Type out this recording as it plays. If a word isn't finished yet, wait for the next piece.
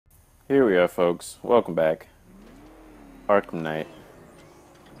Here we are, folks. Welcome back. Arkham Knight.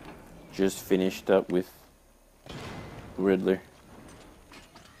 Just finished up with Riddler.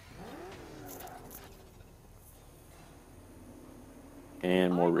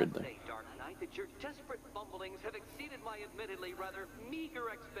 And more Riddler. Dark Knight, that your desperate fumblings have exceeded my admittedly rather meager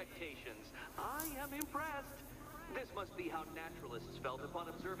expectations. I am impressed. This must be how naturalists felt upon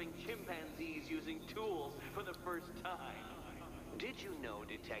observing chimpanzees using tools for the first time. Did you know,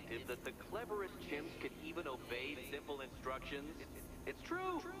 Detective, that the cleverest chimps can even obey simple instructions? It's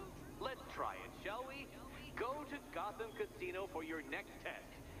true. Let's try it, shall we? Go to Gotham Casino for your next test,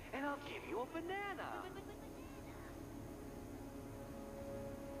 and I'll give you a banana.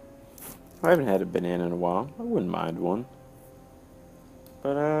 I haven't had a banana in a while. I wouldn't mind one.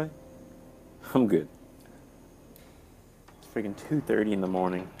 But, I'm good. It's freaking 2:30 in the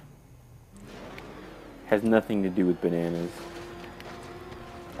morning. Has nothing to do with bananas.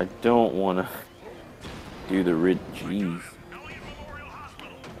 I don't want to do the jeez.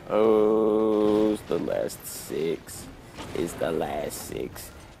 Oh, it's the last 6. It's the last 6.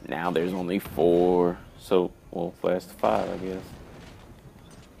 Now there's only 4. So, well, last 5, I guess.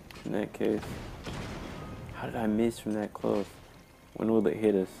 In that case. How did I miss from that close? When will it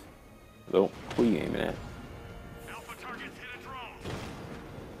hit us? Oh, who are you aiming at? Alpha targets hit a drone.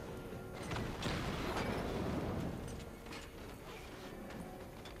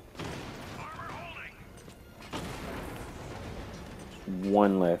 Armor holding.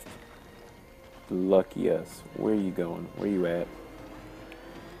 One left. Lucky us. Where are you going? Where are you at?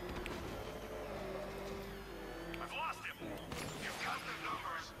 I've lost him. You've got the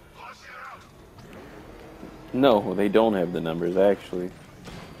numbers. Flush it out. No, they don't have the numbers, actually.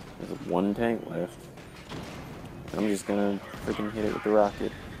 There's one tank left. I'm just gonna freaking hit it with the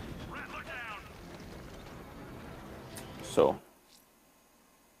rocket. Rattler down. So.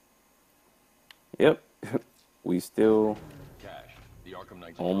 Yep. We still The Arkham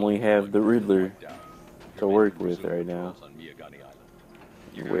Knight only have the Riddler to work with right now.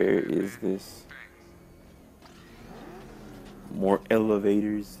 Where is this? More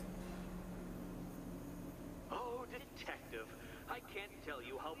elevators. Oh, Detective, I can't tell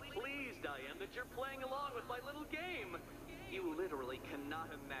you how pleased I am that you're playing along with my little game. You literally cannot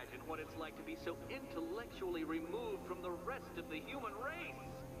imagine what it's like to be so intellectually removed from the rest of the human race.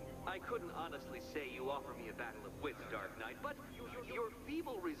 I couldn't honestly say you offer me a battle of wits, Dark Knight, but your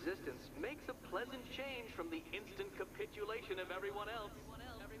feeble resistance makes a pleasant change from the instant capitulation of everyone else.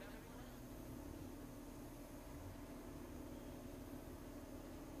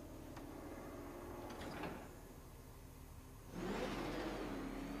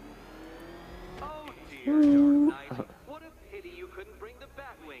 Oh dear, Dark Knight. What a pity you couldn't bring the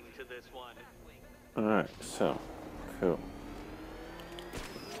Batwing to this one. Alright, so. Cool.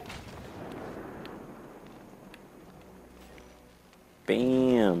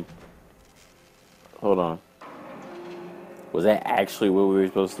 Bam! Hold on. Was that actually what we were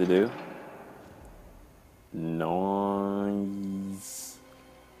supposed to do? Nice.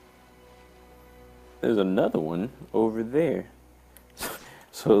 There's another one over there.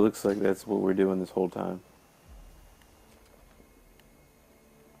 So it looks like that's what we're doing this whole time.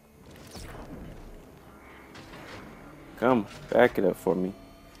 Come, back it up for me.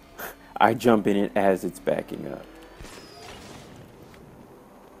 I jump in it as it's backing up.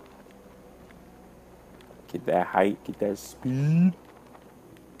 Get that height, get that speed.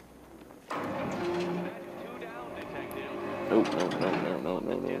 Oh,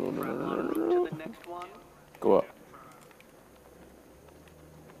 no. Go up.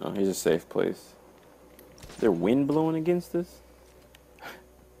 Oh, here's a safe place. Is there wind blowing against us?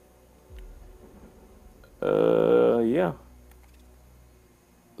 Yeah.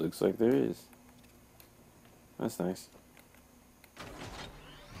 Looks like there is. That's nice.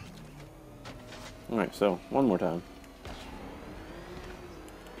 Alright, so, one more time.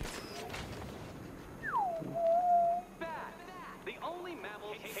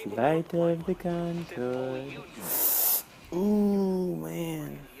 Flight of the Concord. Ooh,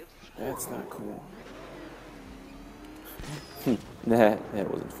 man. That's not cool. that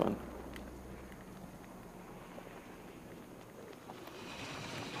wasn't fun.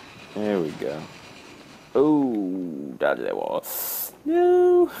 There we go. Oh, dodge that wall.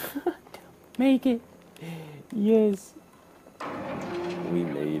 No! Make it. Yes. We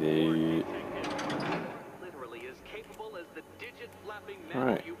made it. Literally as capable as the digit-flapping All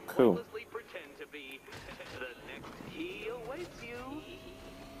mammal right, you cool. pointlessly pretend to be. The next key awaits you.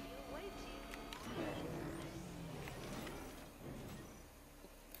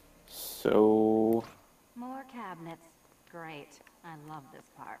 So, More cabinets. Great. I love this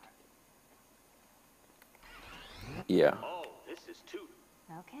part. Yeah. Oh, this is too...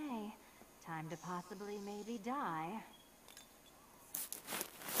 Okay, time to possibly maybe die.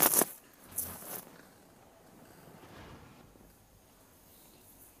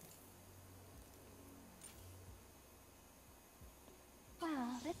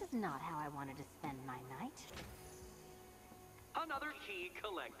 Well, this is not how I wanted to spend my night. Another key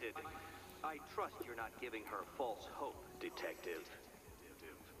collected. I trust you're not giving her false hope, Detective.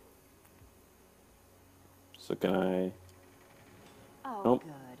 So can I? Oh, Nope.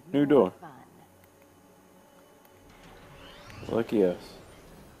 good. New More door. Fun. Lucky us.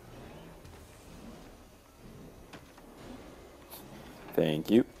 Thank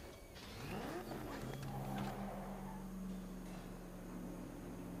you.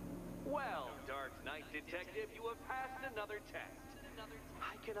 Well, Dark Knight Detective, you have passed another test.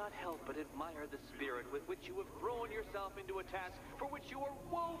 I cannot help but admire the spirit with which you have thrown yourself into a task for which you are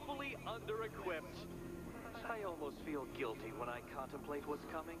woefully under-equipped. I almost feel guilty when I contemplate what's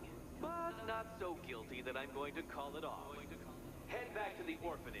coming, but not so guilty that I'm going to call it off. Head back to the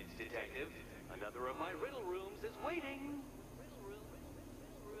orphanage, Detective. Another of my riddle rooms is waiting.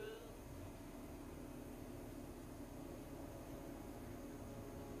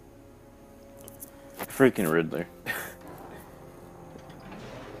 Freaking Riddler.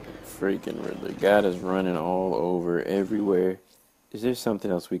 Freaking Riddler. God is running all over, everywhere. Is there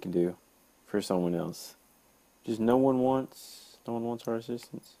something else we can do for someone else? Just no one wants our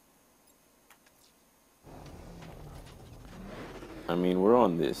assistance? I mean, we're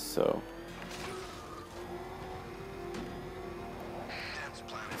on this, so.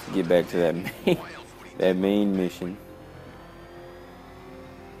 Let's get back to that main mission.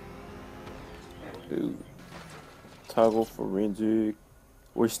 Ooh. Toggle forensic.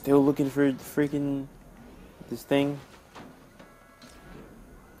 We're still looking for freaking this thing.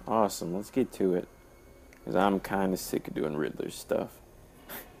 Awesome, let's get to it. Because I'm kind of sick of doing Riddler's stuff.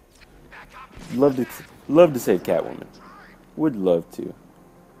 Love to save Catwoman. Would love to.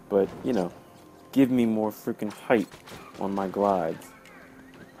 But, you know, give me more freaking hype on my glides.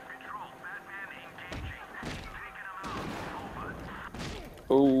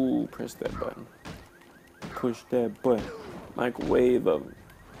 Oh, press that button. Push that button. Microwave oven.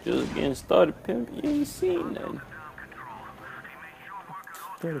 Just getting started, pimp. You ain't seen nothing.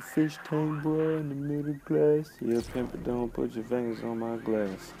 Got a fish tank, bro, in the middle glass. Yeah, pimp, don't put your fingers on my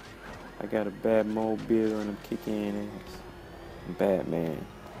glass. I got a bad mobile and I'm kicking ass. Batman.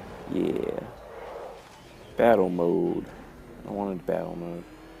 Yeah. Battle mode. I wanted battle mode.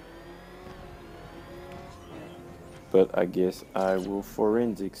 But I guess I will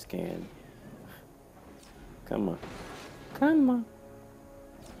forensic scan. Come on. Come on.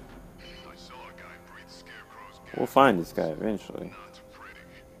 We'll find this guy eventually.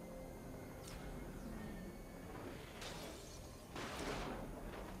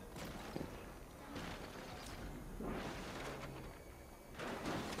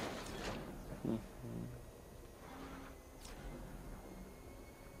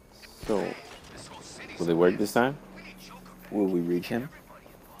 So, will it work this time? Will we reach him?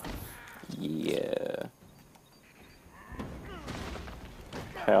 Yeah.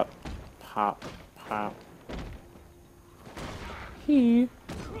 Pop, pop, pop. Here,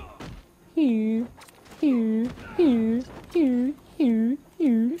 here, here, here, here, here,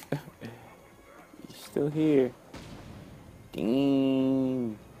 here. You're still here.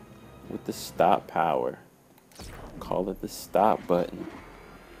 Ding. With the stop power. Call it the stop button.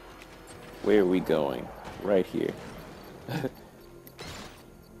 Where are we going? Right here. I should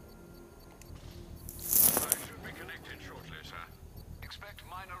be connected shortly, sir. Expect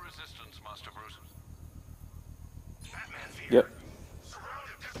minor resistance, Master Bruce. Batman's here. Yep. Surround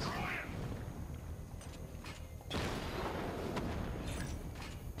and destroy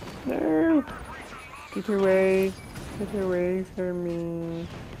him. No. Get away. Get away from me.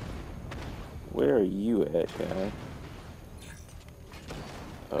 Where are you at, guy?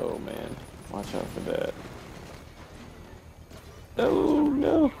 Oh, man. Watch out for that. Oh,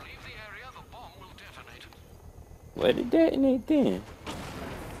 no. Leave the area, the bomb will detonate. Let it detonate then.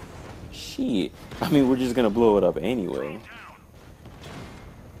 Shit. I mean, we're just gonna blow it up anyway.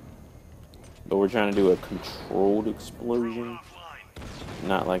 But we're trying to do a controlled explosion.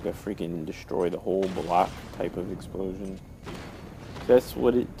 Not like a freaking destroy the whole block type of explosion. That's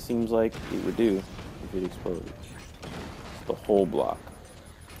what it seems like it would do if it exploded. It's the whole block.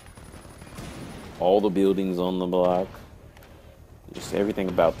 All the buildings on the block. Just everything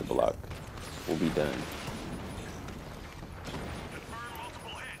about the block will be done.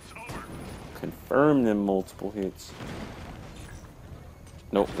 Confirm them multiple hits.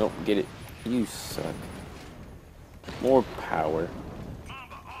 Nope, nope, get it. You suck. More power.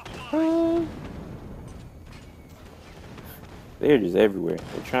 They're just everywhere.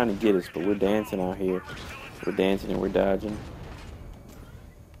 They're trying to get us, but we're dancing out here. We're dancing and we're dodging.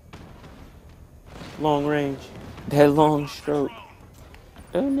 Long range. That long stroke.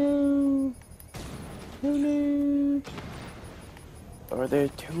 Oh no. Oh no. Are there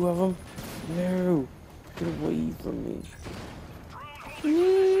two of them? No. Get away from me.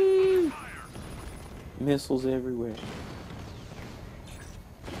 Woo. Missiles everywhere.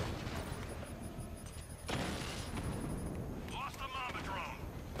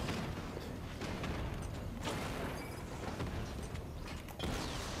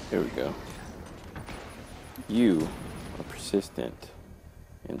 There we go. You are persistent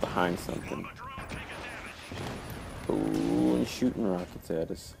and behind something. Oh, and shooting rockets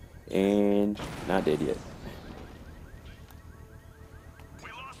at us. And not dead yet.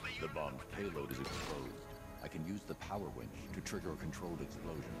 The bomb's payload is exposed. I can use the power winch to trigger a controlled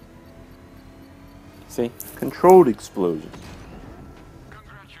explosion. See? Controlled explosion.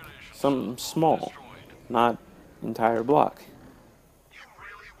 Something small, not entire block.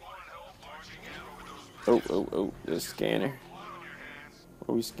 Oh, the scanner. Where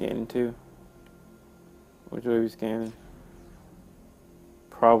are we scanning to? Which way are we scanning?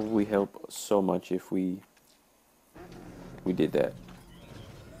 Probably help so much if we did that.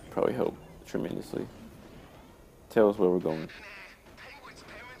 Probably help tremendously. Tell us where we're going.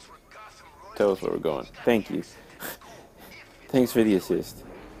 Tell us where we're going. Thank you. Thanks for the assist.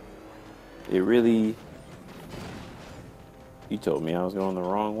 It really... You told me I was going the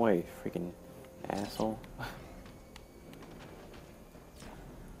wrong way, freaking asshole.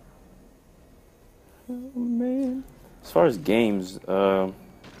 Oh man. As far as games, for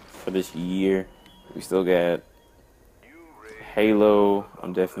this year, we still got Halo.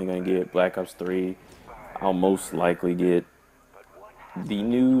 I'm definitely gonna get Black Ops 3. I'll most likely get the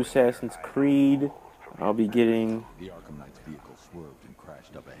new Assassin's Creed. I'll be getting. The Arkham Knight's vehicle swerved and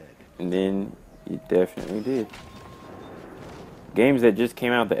crashed up ahead. And then it definitely did. Games that just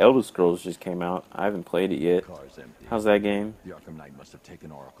came out, the Elder Scrolls just came out. I haven't played it yet. Car's empty. How's that game? The Arkham Knight must have taken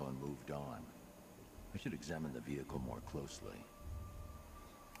Oracle and moved on. I should examine the vehicle more closely.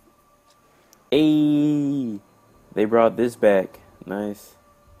 Hey, they brought this back. Nice.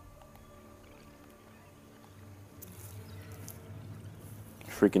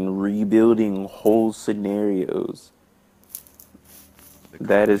 Freaking rebuilding whole scenarios.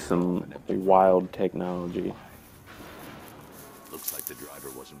 That is some wild technology. Looks like the driver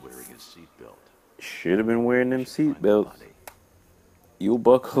wasn't wearing his seatbelt. Should have been wearing them seatbelts. You'll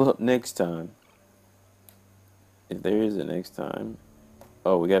buckle up next time. If there is a next time.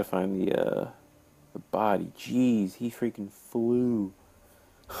 Oh, we gotta find the body. Jeez, he freaking flew.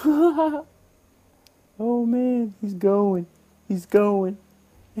 Oh man, he's going. He's going.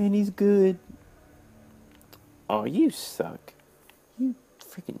 And he's good. Oh, you suck. You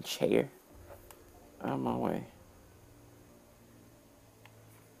freaking chair. Out of my way.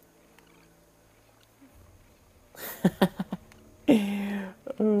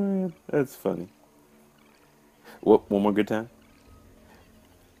 Oh, that's funny. What? One more good time?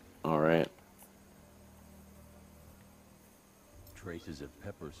 Alright. Traces of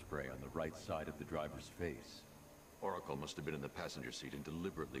pepper spray on the right side of the driver's face. Oracle must have been in the passenger seat and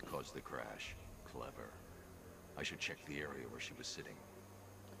deliberately caused the crash. Clever. I should check the area where she was sitting.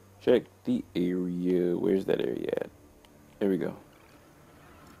 Check the area. Where's that area at? There we go.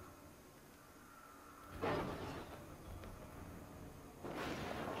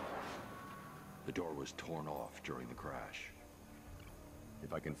 The door was torn off during the crash.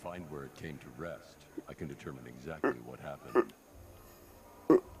 If I can find where it came to rest, I can determine exactly what happened.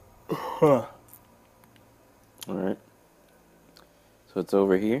 Alright. So it's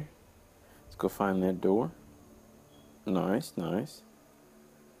over here. Let's go find that door. Nice, nice.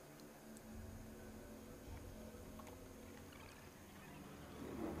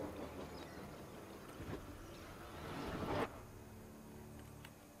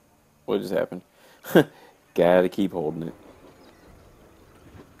 What just happened? Gotta keep holding it.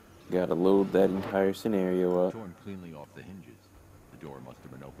 Gotta load that entire scenario up. Torn cleanly off the hinges. The door must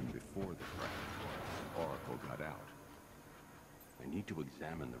have been opened before the crash. Oracle got out. I need to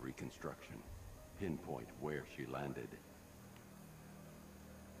examine the reconstruction. Pinpoint where she landed.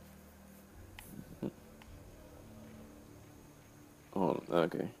 Oh,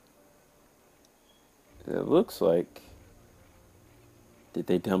 okay. It looks like... Did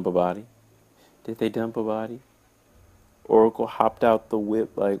they dump a body? Did they dump a body? Oracle hopped out the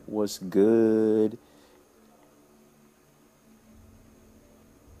whip like, what's good?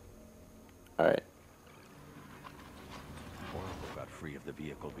 Alright. free of the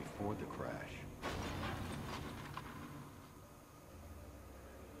vehicle before the crash.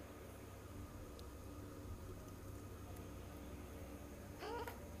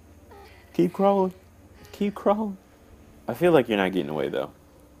 Keep crawling. Keep crawling. I feel like you're not getting away though.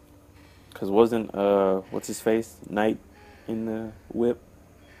 Cause wasn't what's his face? Knight in the whip?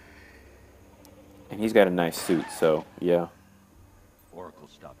 And he's got a nice suit, so yeah. Oracle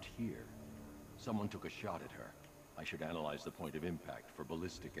stopped here. Someone took a shot at her. I should analyze the point of impact for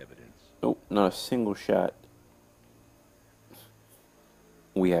ballistic evidence. Nope, not a single shot.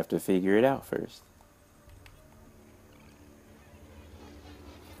 We have to figure it out first.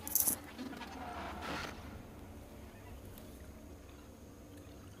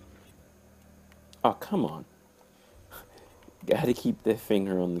 Oh, come on. Gotta keep that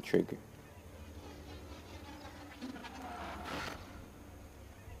finger on the trigger.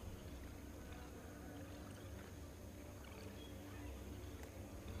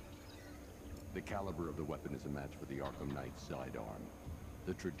 The caliber of the weapon is a match for the Arkham Knight's sidearm.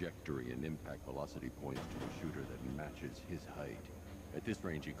 The trajectory and impact velocity points to a shooter that matches his height. At this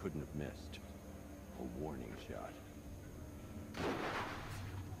range, he couldn't have missed. A warning shot.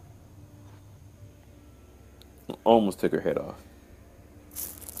 Almost took her head off.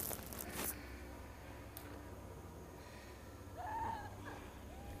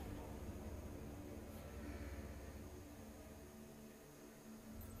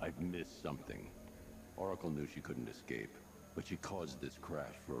 I've missed something. Oracle knew she couldn't escape, but she caused this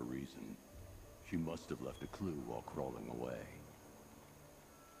crash for a reason. She must have left a clue while crawling away.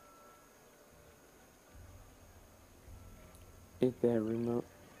 Is that remote?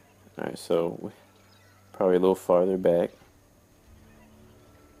 Alright, so probably a little farther back.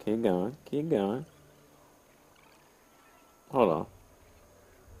 Keep going, keep going. Hold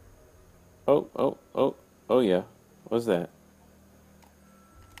on. Oh yeah. What's that?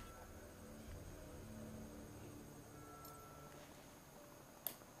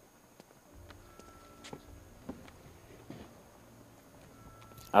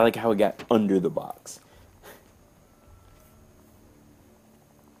 I like how it got under the box.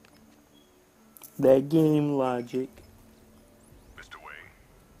 That game logic. Mr. Wayne.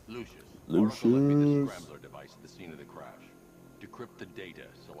 Lucius. Lucius. Oracle left me the scrambler device at the scene of the crash. Decrypt the data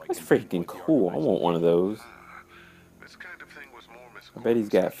so I That's can freaking pinpoint the cool. I organized want one of those. This kind of thing was more Miss I bet he's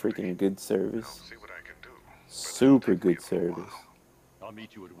got Gordon's freaking good service. I'll see what I can do. Super good service. I'll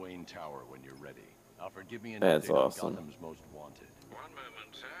meet you at Wayne Tower when you're ready. Offer, give me an That's update on awesome. Gotham's most wanted. One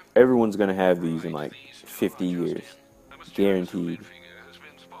moment, sir. Everyone's gonna have these in like 50 years. Guaranteed.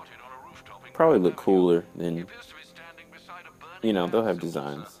 Probably look cooler than, you know, they'll have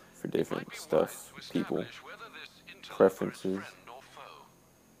designs for different stuff, people, preferences,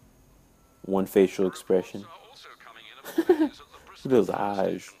 one facial expression. Those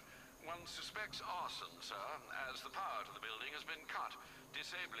eyes. One suspects arson, sir, as the power to the building has been cut,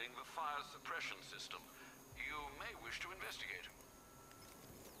 disabling the fire suppression system. You may wish to investigate.